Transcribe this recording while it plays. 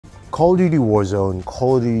Call of Duty Warzone,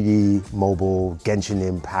 Call of Duty Mobile, Genshin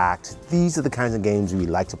Impact. These are the kinds of games we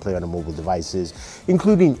like to play on the mobile devices,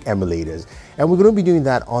 including emulators. And we're going to be doing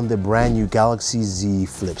that on the brand new Galaxy Z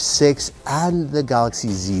Flip 6 and the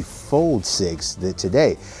Galaxy Z Fold 6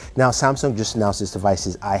 today. Now, Samsung just announced its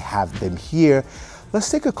devices. I have them here. Let's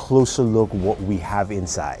take a closer look at what we have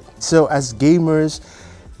inside. So as gamers,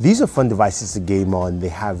 these are fun devices to game on. They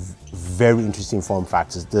have very interesting form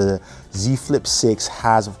factors. The Z Flip 6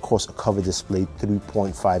 has, of course, a cover display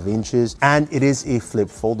 3.5 inches, and it is a flip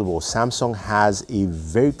foldable. Samsung has a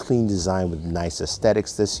very clean design with nice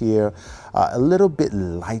aesthetics this year, a little bit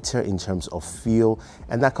lighter in terms of feel,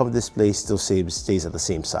 and that cover display still stays at the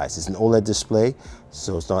same size. It's an OLED display,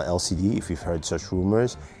 so it's not LCD if you've heard such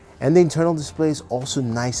rumors. And the internal display is also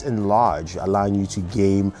nice and large, allowing you to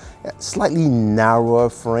game a slightly narrower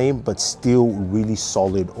frame, but still really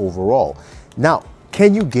solid overall. Now,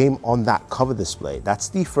 can you game on that cover display? That's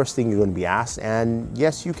the first thing you're going to be asked, and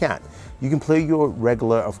yes, you can. You can play your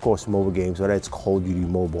regular, of course, mobile games, whether it's Call of Duty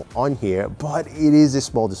Mobile on here, but it is a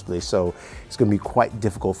small display, so it's going to be quite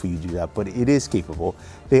difficult for you to do that, but it is capable.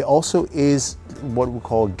 There also is what we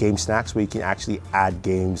call game snacks, where you can actually add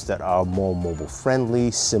games that are more mobile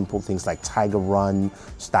friendly, simple things like Tiger Run,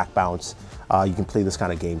 Stack Bounce. You can play this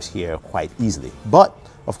kind of games here quite easily. But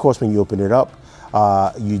of course, when you open it up,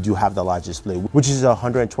 you do have the large display, which is a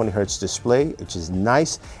 120 Hz display, which is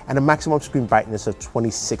nice, and a maximum screen brightness of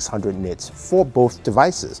 2600 nits for both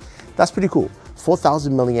devices. That's pretty cool.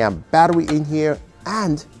 4000 milliamp battery in here,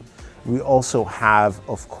 and we also have,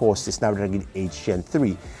 of course, the Snapdragon 8 Gen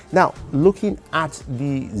 3. Now, looking at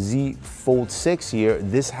the Z Fold 6 here,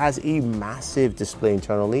 this has a massive display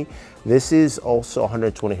internally. This is also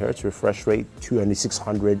 120 Hz refresh rate,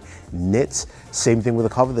 2600 nits. Same thing with the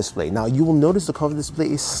cover display. Now, you will notice the cover display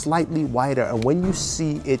is slightly wider, and when you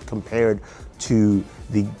see it compared to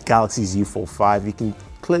the Galaxy Z Fold 5, you can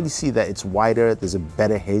clearly see that it's wider. There's a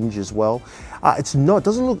better hinge as well. It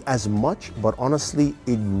doesn't look as much, but honestly,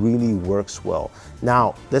 it really works well.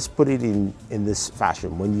 Now, let's put it in this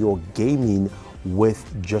fashion. When you're gaming with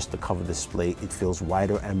just the cover display, it feels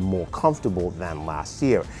wider and more comfortable than last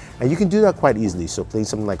year. And you can do that quite easily. So playing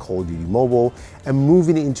something like Call of Duty Mobile and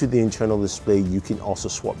moving it into the internal display, you can also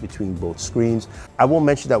swap between both screens. I will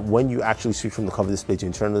mention that when you actually switch from the cover display to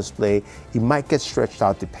internal display, it might get stretched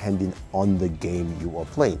out depending on the game you are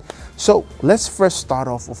playing. So let's first start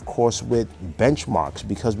off, of course, with benchmarks,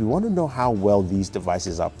 because we want to know how well these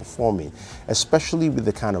devices are performing, especially with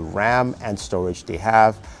the kind of RAM and storage they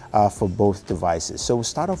have for both devices. So we'll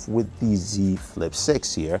start off with the Z Flip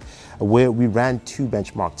 6 here, where we ran two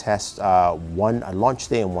benchmark tests, one at launch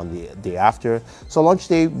day and one the day after. So launch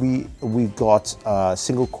day, we got a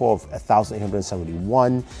single core of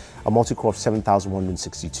 1871, a multi-core of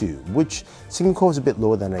 7162, which single core was a bit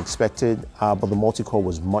lower than I expected, but the multi-core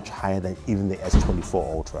was much higher than even the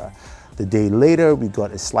S24 Ultra. The day later, we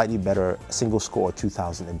got a slightly better single score of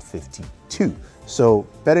 2052. So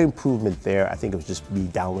better improvement there. I think it was just me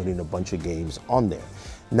downloading a bunch of games on there.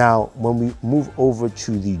 Now, when we move over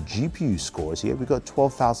to the GPU scores here, we got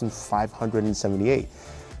 12,578.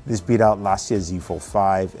 This beat out last year's Z Fold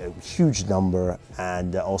 5, a huge number,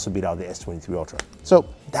 and also beat out the S23 Ultra. So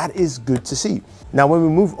that is good to see. Now, when we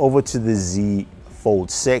move over to the Z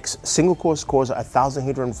Fold 6, single core scores are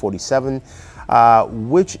 1,847,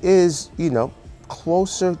 which is,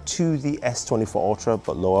 closer to the S24 Ultra,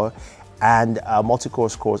 but lower. And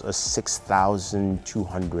multi-core scores are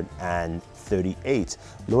 6,238,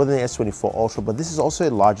 lower than the S24 Ultra, but this is also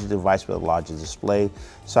a larger device with a larger display,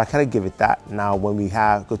 so I kind of give it that. Now, when we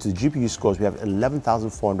go to the GPU scores, we have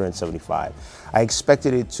 11,475. I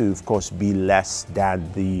expected it to, of course, be less than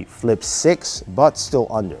the Flip 6, but still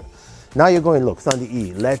under. Now you're going, look, Thunder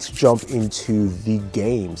E, let's jump into the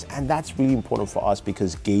games. And that's really important for us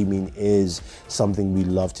because gaming is something we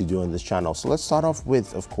love to do on this channel. So let's start off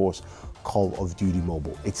with, of course, Call of Duty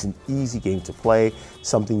Mobile. It's an easy game to play,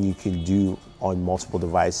 something you can do on multiple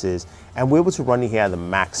devices, and we're able to run it here at the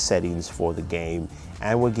max settings for the game,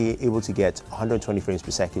 and we're able to get 120 frames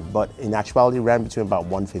per second, but in actuality ran between about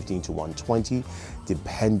 115 to 120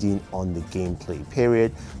 depending on the gameplay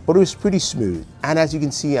period, but it was pretty smooth. And as you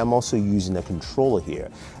can see, I'm also using a controller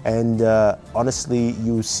here, and honestly,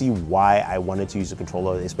 you see why I wanted to use a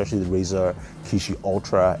controller, especially the Razer Kishi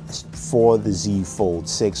Ultra for the Z Fold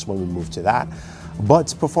 6 when we move to that.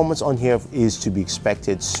 But performance on here is to be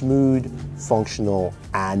expected: smooth, functional,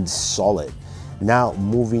 and solid. Now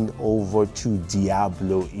moving over to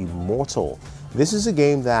Diablo Immortal. This is a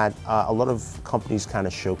game that a lot of companies kind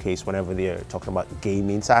of showcase whenever they're talking about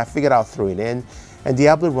gaming, so I figured I'll throw it in. And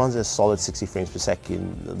Diablo runs at a solid 60 frames per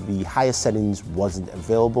second. The highest settings wasn't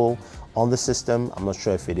available on the system. I'm not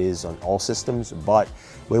sure if it is on all systems, but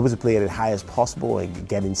we're able to play it as high as possible and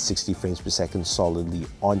getting 60 frames per second solidly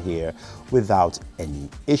on here without any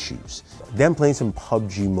issues. Then playing some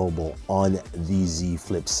PUBG Mobile on the Z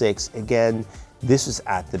Flip 6. Again, this was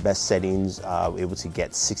at the best settings, able to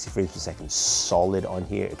get 60 frames per second solid on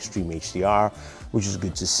here, extreme HDR, which is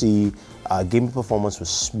good to see. Gaming performance was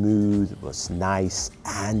smooth, was nice,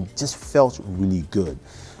 and just felt really good.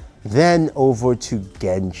 Then over to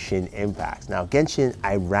Genshin Impact. Now Genshin,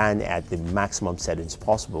 I ran at the maximum settings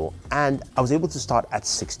possible, and I was able to start at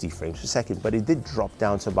 60 frames per second, but it did drop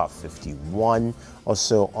down to about 51 or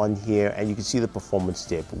so on here, and you can see the performance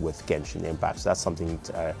dip with Genshin Impact, so that's something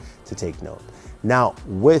to take note. Now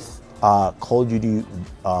with Call of Duty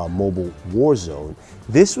Mobile Warzone,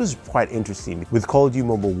 this was quite interesting. With Call of Duty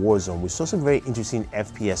Mobile Warzone, we saw some very interesting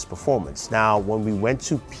FPS performance. Now, when we went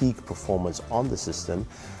to peak performance on the system,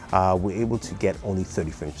 we're able to get only 30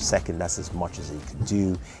 frames per second. That's as much as it could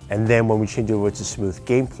do. And then when we change over to smooth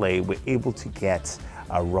gameplay, we're able to get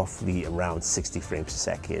roughly around 60 frames per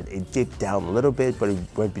second. It dipped down a little bit, but it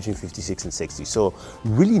went between 56 and 60. So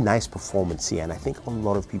really nice performance here, and I think a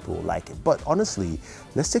lot of people will like it. But honestly,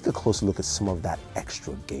 let's take a closer look at some of that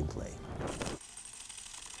extra gameplay.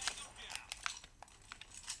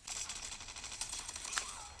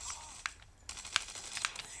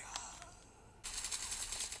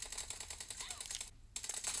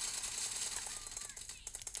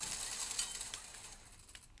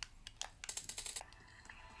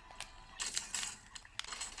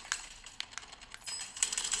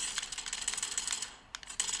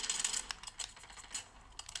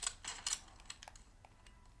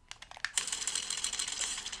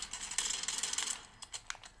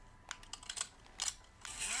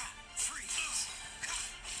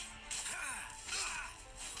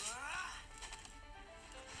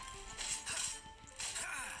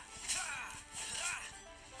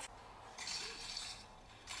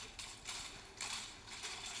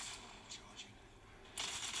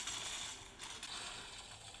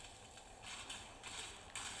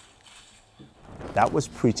 That was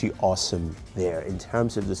pretty awesome there in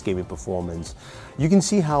terms of this gaming performance. You can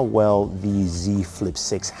see how well the Z Flip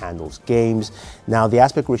 6 handles games. Now, the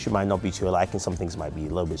aspect ratio might not be to your liking. Some things might be a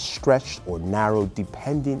little bit stretched or narrowed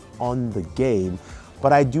depending on the game,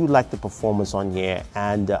 but I do like the performance on here.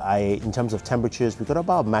 And in terms of temperatures, we got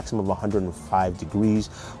about a maximum of 105 degrees.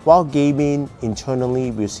 While gaming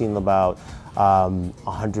internally, we're seeing about between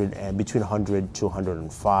 100 to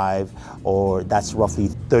 105, or that's roughly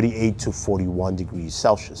 38 to 41 degrees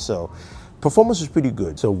Celsius. So performance was pretty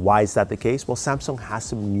good. So why is that the case? Well, Samsung has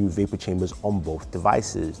some new vapor chambers on both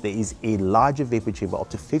devices. There is a larger vapor chamber, up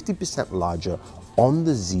to 50% larger on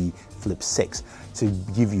the Z Flip 6, to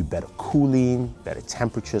give you better cooling, better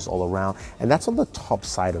temperatures all around, and that's on the top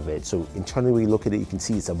side of it. So internally, when you look at it, you can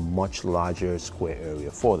see it's a much larger square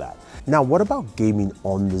area for that. Now, what about gaming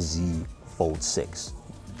on the Z Fold 6?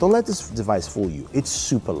 Don't let this device fool you. It's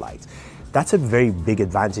super light. That's a very big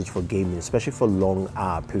advantage for gaming, especially for long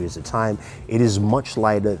periods of time. It is much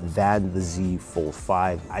lighter than the Z Fold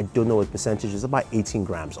 5. I don't know what percentage, it's about 18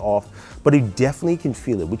 grams off, but it definitely can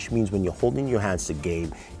feel it, which means when you're holding your hands to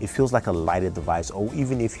game, it feels like a lighter device, or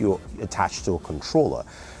even if you're attached to a controller.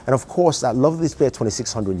 And of course, that lovely display at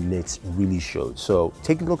 2600 nits really showed. So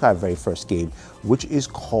taking a look at our very first game, which is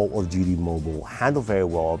Call of Duty Mobile, handled very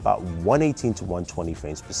well, about 118 to 120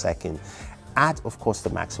 frames per second. At, of course, the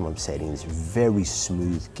maximum settings, very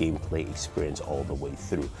smooth gameplay experience all the way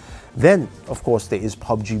through. Then, of course, there is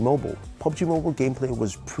PUBG Mobile. PUBG Mobile gameplay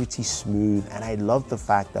was pretty smooth, and I love the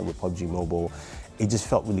fact that with PUBG Mobile, it just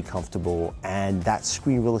felt really comfortable, and that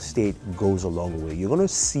screen real estate goes a long way. You're gonna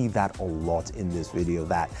see that a lot in this video,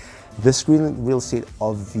 that the screen real estate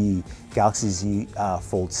of the Galaxy Z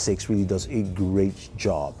Fold 6 really does a great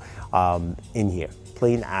job in here.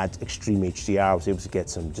 Playing at extreme HDR, I was able to get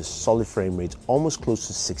some just solid frame rates, almost close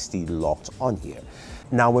to 60 locked on here.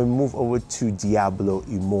 Now when we move over to Diablo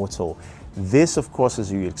Immortal, this of course,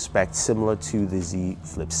 as you expect, similar to the Z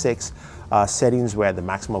Flip 6, settings were at the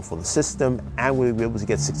maximum for the system, and we were able to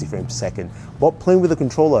get 60 frames per second. But playing with the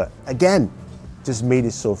controller, again, just made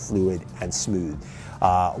it so fluid and smooth.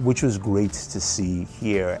 Which was great to see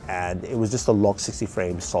here, and it was just a locked 60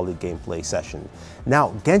 frames solid gameplay session. Now,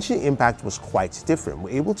 Genshin Impact was quite different.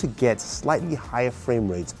 We're able to get slightly higher frame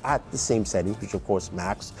rates at the same settings, which of course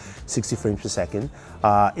max 60 frames per second.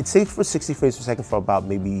 It stayed for 60 frames per second for about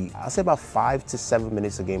maybe, I'll say about 5 to 7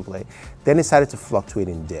 minutes of gameplay. Then it started to fluctuate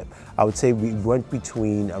and dip. I would say we went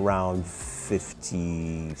between around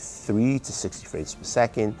 53 to 60 frames per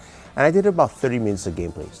second. And I did about 30 minutes of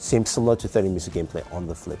gameplay, similar to 30 minutes of gameplay on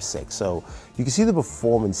the Flip 6. So you can see the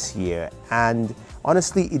performance here, and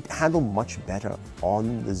honestly, it handled much better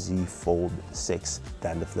on the Z Fold 6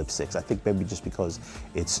 than the Flip 6. I think maybe just because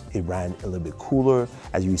it ran a little bit cooler,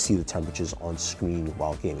 as you see the temperatures on screen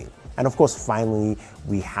while gaming. And of course, finally,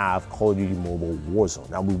 we have Call of Duty Mobile Warzone.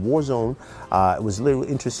 Now with Warzone, it was a little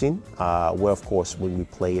interesting, where of course, when we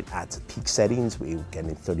played at peak settings, we were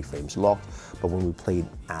getting 30 frames locked. But when we played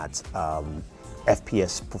at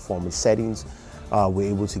FPS performance settings, we're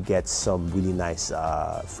able to get some really nice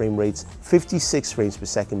frame rates, 56 frames per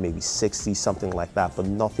second, maybe 60, something like that, but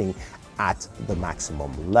nothing at the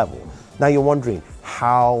maximum level. Now you're wondering,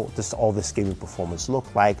 how does all this gaming performance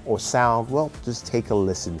look like or sound? Well, just take a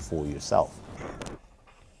listen for yourself.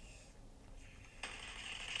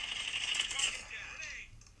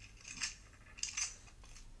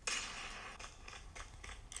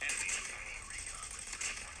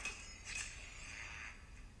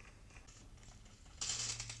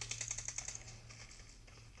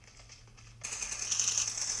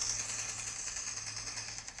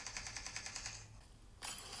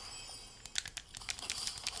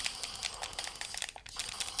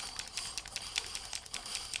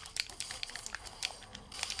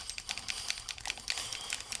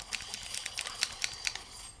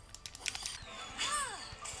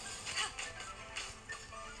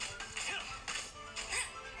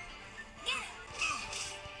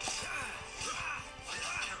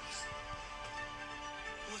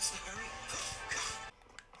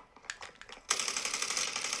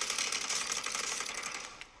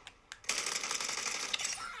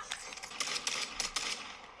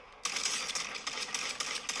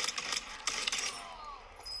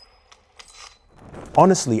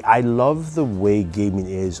 Honestly, I love the way gaming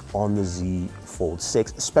is on the Z Fold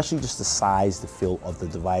 6, especially just the size, the feel of the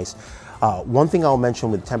device. One thing I'll mention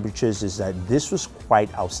with temperatures is that this was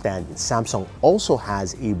quite outstanding. Samsung also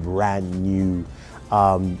has a brand new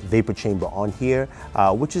vapor chamber on here,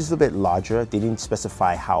 which is a bit larger. They didn't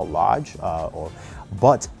specify how large,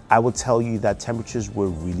 but I will tell you that temperatures were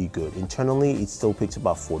really good. Internally, it still picked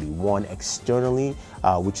about 41. Externally,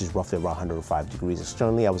 which is roughly around 105 degrees.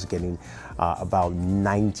 Externally, I was getting about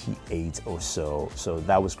 98 or so. So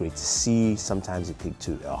that was great to see. Sometimes it peaked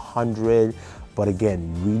to 100. But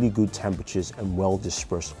again, really good temperatures and well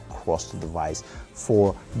dispersed across the device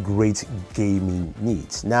for great gaming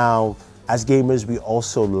needs. Now, as gamers, we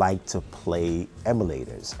also like to play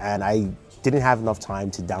emulators, and I didn't have enough time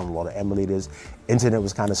to download a lot of emulators. Internet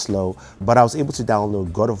was kind of slow, but I was able to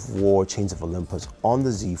download God of War Chains of Olympus on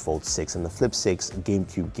the Z Fold 6 and the Flip 6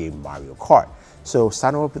 GameCube game Mario Kart. So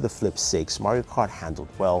starting off with the Flip 6, Mario Kart handled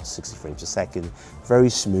well, 60 frames a second, very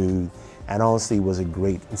smooth, and honestly was a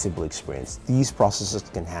great and simple experience. These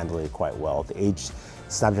processors can handle it quite well. The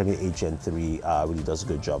Snapdragon 8 Gen 3 really does a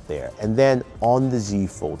good job there. And then on the Z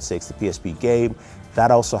Fold 6, the PSP game, that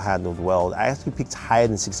also handled well. I actually peaked higher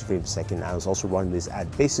than 60 frames per second. I was also running this at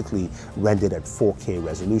basically rendered at 4K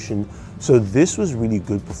resolution. So this was really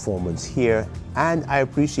good performance here, and I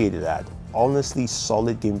appreciated that. Honestly,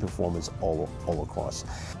 solid game performance all across.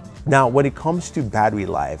 Now, when it comes to battery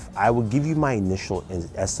life, I will give you my initial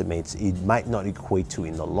estimates. It might not equate to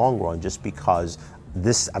in the long run, just because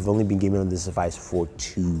I've only been gaming on this device for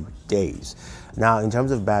 2 days. Now, in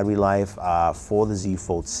terms of battery life, for the Z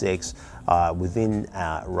Fold 6, within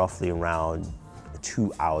roughly around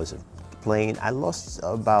 2 hours of playing, I lost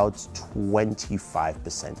about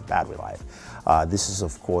 25% battery life. This is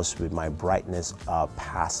of course with my brightness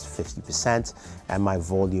past 50% and my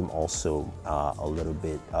volume also a little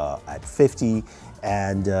bit at 50,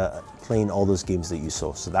 and playing all those games that you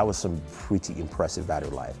saw. So that was some pretty impressive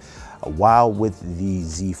battery life. While with the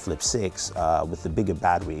Z Flip 6, with the bigger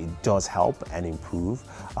battery, it does help and improve.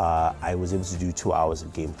 I was able to do 2 hours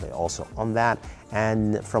of gameplay also on that,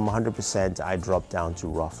 and from 100%, I dropped down to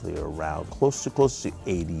roughly around close to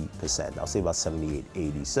 80%. I'll say about 78,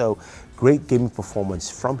 80. So great gaming performance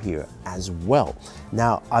from here as well.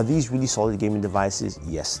 Now, are these really solid gaming devices?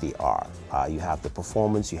 Yes, they are. You have the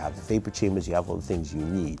performance, you have the vapor chambers, you have all the things you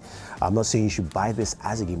need. I'm not saying you should buy this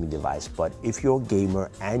as a gaming device, but if you're a gamer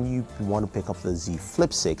and you want to pick up the Z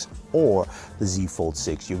Flip 6 or the Z Fold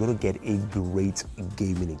 6, you're going to get a great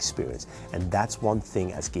gaming experience. And that's one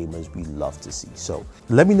thing as gamers we love to see. So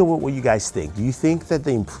let me know what you guys think. Do you think that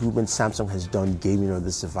the improvement Samsung has done gaming on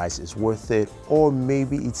this device is worth it, or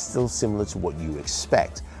maybe it's still similar to what you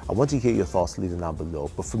expect? I want to hear your thoughts, leave them down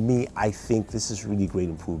below. But for me, I think this is really great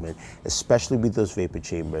improvement, especially with those vapor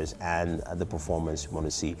chambers and the performance you want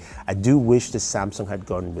to see. I do wish the Samsung had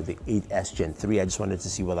gone with the 8S Gen 3. I just wanted to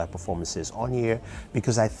see what that performance is on here,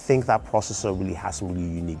 because I think that processor really has some really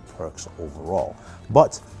unique perks overall.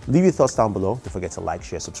 But leave your thoughts down below. Don't forget to like,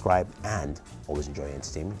 share, subscribe, and always enjoy your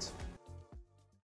entertainment.